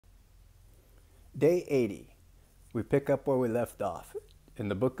Day 80. We pick up where we left off in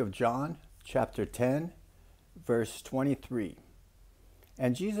the book of John, chapter 10, verse 23.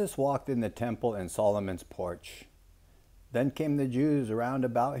 And Jesus walked in the temple in Solomon's porch. Then came the Jews round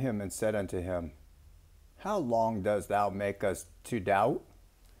about him and said unto him, How long dost thou make us to doubt?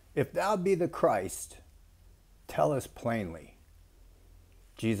 If thou be the Christ, tell us plainly.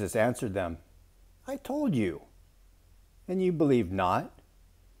 Jesus answered them, I told you, and you believe not.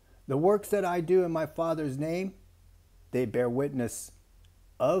 The works that I do in my Father's name, they bear witness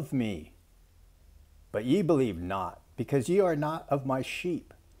of me. But ye believe not, because ye are not of my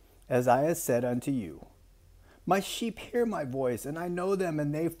sheep, as I have said unto you. My sheep hear my voice, and I know them,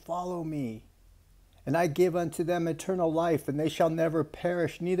 and they follow me. And I give unto them eternal life, and they shall never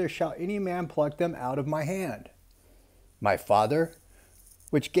perish, neither shall any man pluck them out of my hand. My Father,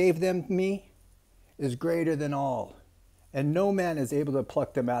 which gave them me, is greater than all, and no man is able to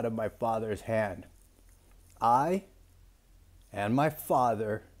pluck them out of my Father's hand. I and my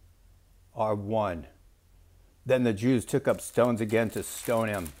Father are one. Then the Jews took up stones again to stone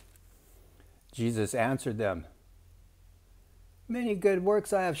him. Jesus answered them, Many good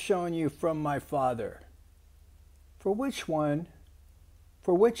works I have shown you from my Father. For which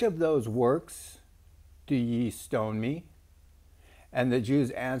of those works do ye stone me? And the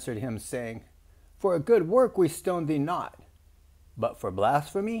Jews answered him, saying, For a good work we stone thee not, but for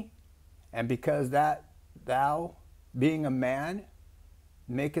blasphemy, and because that thou, being a man,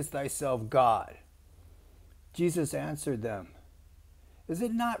 makest thyself God. Jesus answered them, Is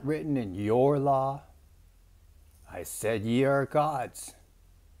it not written in your law, I said ye are gods?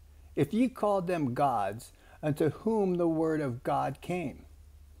 If ye called them gods, unto whom the word of God came,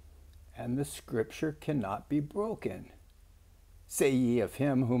 and the scripture cannot be broken. Say ye of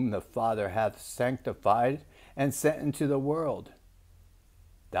him whom the Father hath sanctified and sent into the world,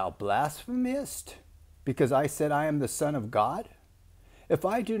 Thou blasphemest, because I said I am the Son of God? If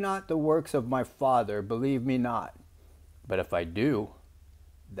I do not the works of my Father, believe me not. But if I do,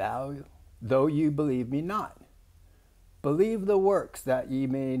 though you believe me not, believe the works that ye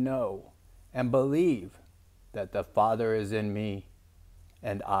may know, and believe that the Father is in me,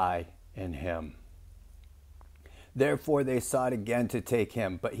 and I in him. Therefore they sought again to take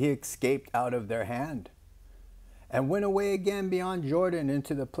him, but he escaped out of their hand, and went away again beyond Jordan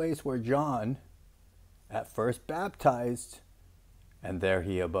into the place where John at first baptized, and there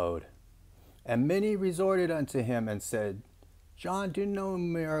he abode. And many resorted unto him and said, John did no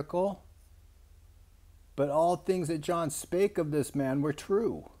miracle, but all things that John spake of this man were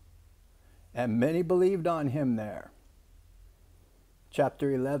true. And many believed on him there.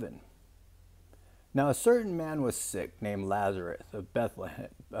 Chapter 11. Now a certain man was sick, named Lazarus of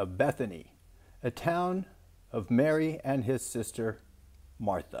Bethany, a town of Mary and his sister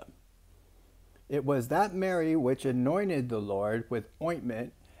Martha. It was that Mary which anointed the Lord with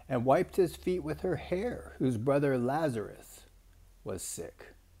ointment and wiped his feet with her hair, whose brother Lazarus was sick.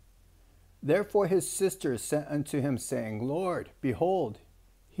 Therefore his sisters sent unto him, saying, Lord, behold,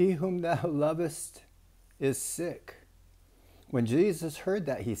 he whom thou lovest is sick. When Jesus heard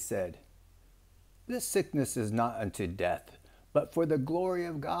that, he said, This sickness is not unto death, but for the glory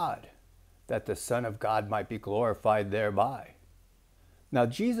of God, that the Son of God might be glorified thereby. Now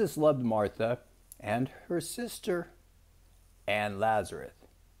Jesus loved Martha and her sister and Lazarus.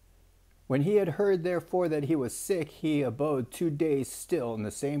 When he had heard therefore that he was sick, he abode 2 days still in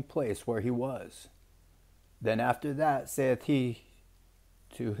the same place where he was. Then after that saith he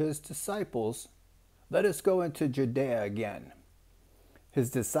to his disciples, Let us go into Judea again.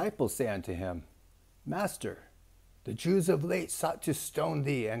 His disciples say unto him, Master, the Jews of late sought to stone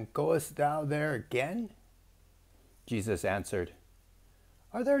thee, and goest thou there again? Jesus answered,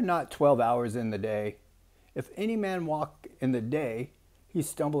 Are there not 12 hours in the day? If any man walk in the day, he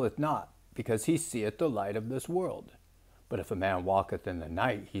stumbleth not, because he seeth the light of this world. But if a man walketh in the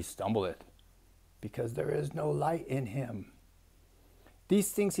night, he stumbleth, because there is no light in him.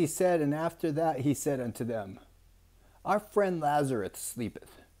 These things he said, and after that he said unto them, Our friend Lazarus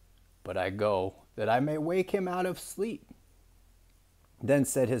sleepeth, but I go, that I may wake him out of sleep. Then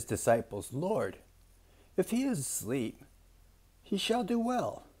said his disciples, Lord, if he is asleep, he shall do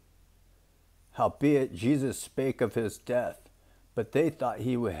well. Howbeit Jesus spake of his death, but they thought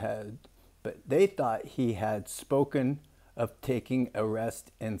he had spoken of taking a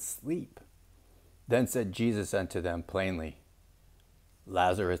rest in sleep. Then said Jesus unto them plainly,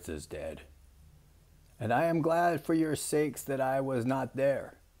 Lazarus is dead, and I am glad for your sakes that I was not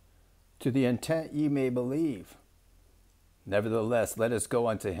there, to the intent ye may believe. Nevertheless, let us go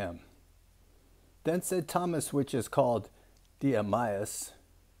unto him. Then said Thomas, which is called Didymus,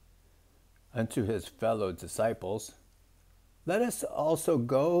 unto his fellow disciples, let us also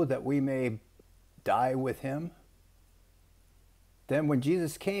go that we may die with him. Then when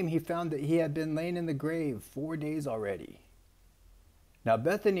Jesus came, he found that he had been laid in the grave 4 days already. Now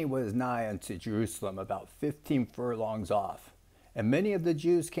Bethany was nigh unto Jerusalem, about 15 furlongs off. And many of the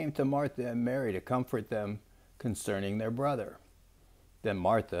Jews came to Martha and Mary to comfort them concerning their brother. Then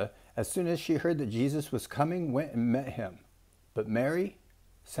Martha, as soon as she heard that Jesus was coming, went and met him. But Mary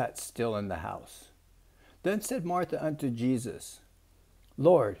sat still in the house. Then said Martha unto Jesus,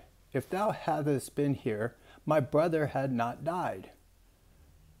 Lord, if thou hadst been here, my brother had not died.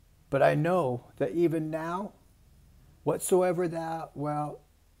 But I know that even now, whatsoever thou wilt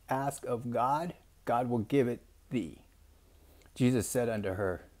ask of God, God will give it thee. Jesus said unto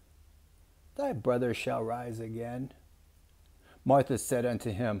her, Thy brother shall rise again. Martha said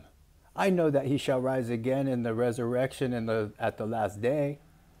unto him, I know that he shall rise again in the resurrection at the last day.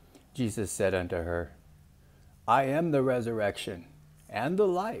 Jesus said unto her, I am the resurrection and the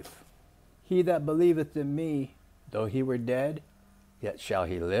life. He that believeth in me, though he were dead, yet shall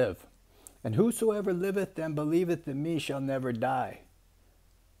he live. And whosoever liveth and believeth in me shall never die.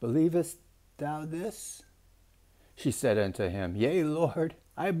 Believest thou this? She said unto him, Yea, Lord,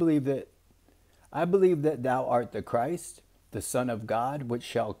 I believe that thou art the Christ, the Son of God, which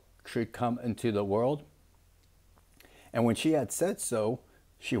should come into the world. And when she had said so,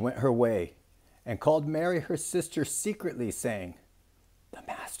 she went her way, and called Mary her sister secretly, saying, The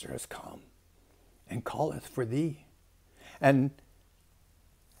Master is come, and calleth for thee. And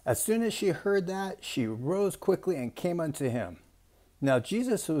as soon as she heard that, she rose quickly and came unto him. Now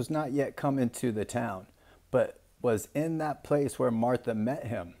Jesus was not yet come into the town, but was in that place where Martha met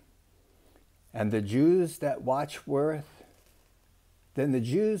him. And the Jews Then the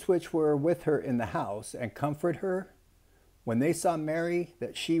Jews which were with her in the house and comforted her, when they saw Mary,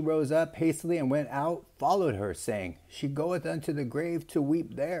 that she rose up hastily and went out, followed her, saying, She goeth unto the grave to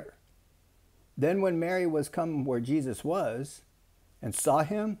weep there. Then when Mary was come where Jesus was, and saw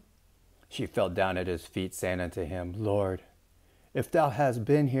him, she fell down at his feet, saying unto him, Lord, if thou hadst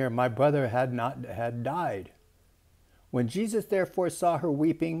been here, my brother had died. When Jesus therefore saw her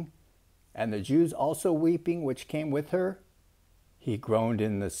weeping, and the Jews also weeping which came with her, he groaned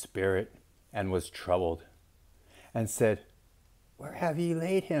in the spirit, and was troubled, and said, Where have ye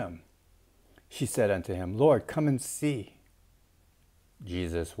laid him? She said unto him, Lord, come and see.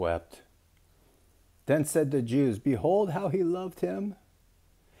 Jesus wept. Then said the Jews, Behold how he loved him.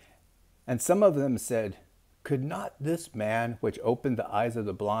 And some of them said, Could not this man, which opened the eyes of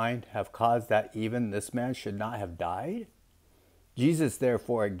the blind, have caused that even this man should not have died? Jesus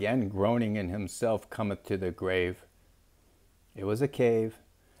therefore, again groaning in himself, cometh to the grave. It was a cave,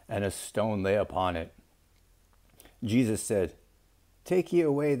 and a stone lay upon it. Jesus said, Take ye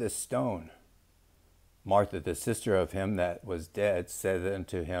away the stone. Martha, the sister of him that was dead, said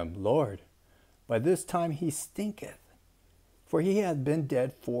unto him, Lord, by this time he stinketh, for he hath been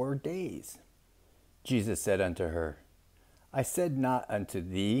dead 4 days. Jesus said unto her, I said not unto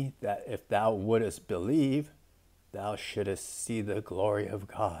thee that if thou wouldest believe, thou shouldest see the glory of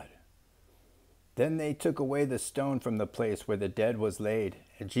God. Then they took away the stone from the place where the dead was laid,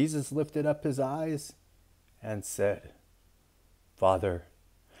 and Jesus lifted up his eyes and said, Father,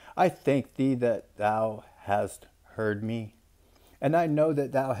 I thank thee that thou hast heard me, and I know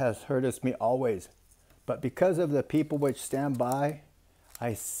that thou hast heardest me always. But because of the people which stand by,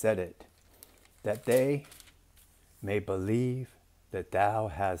 I said it, that they may believe that thou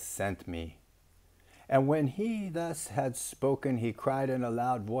hast sent me. And when he thus had spoken, he cried in a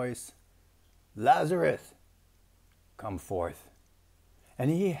loud voice, Lazarus, come forth.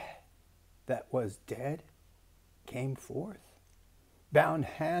 And he that was dead came forth, bound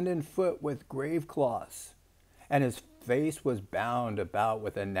hand and foot with grave cloths, and his face was bound about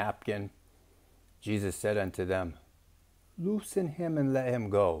with a napkin. Jesus said unto them, Loosen him and let him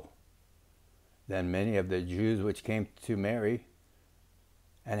go. Then many of the Jews which came to Mary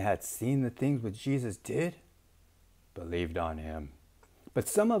and had seen the things which Jesus did, believed on him. But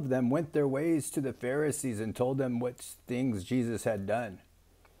some of them went their ways to the Pharisees and told them what things Jesus had done.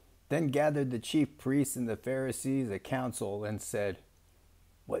 Then gathered the chief priests and the Pharisees a council and said,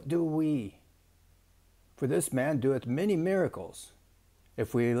 What do we? For this man doeth many miracles.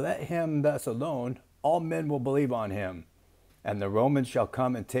 If we let him thus alone, all men will believe on him, and the Romans shall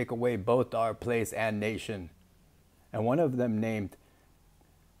come and take away both our place and nation. And one of them, named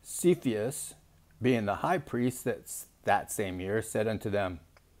Cephas, being the high priest that same year, said unto them,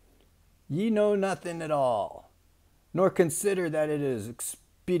 Ye know nothing at all, nor consider that it is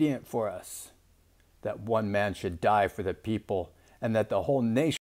expedient for us that one man should die for the people, and that the whole nation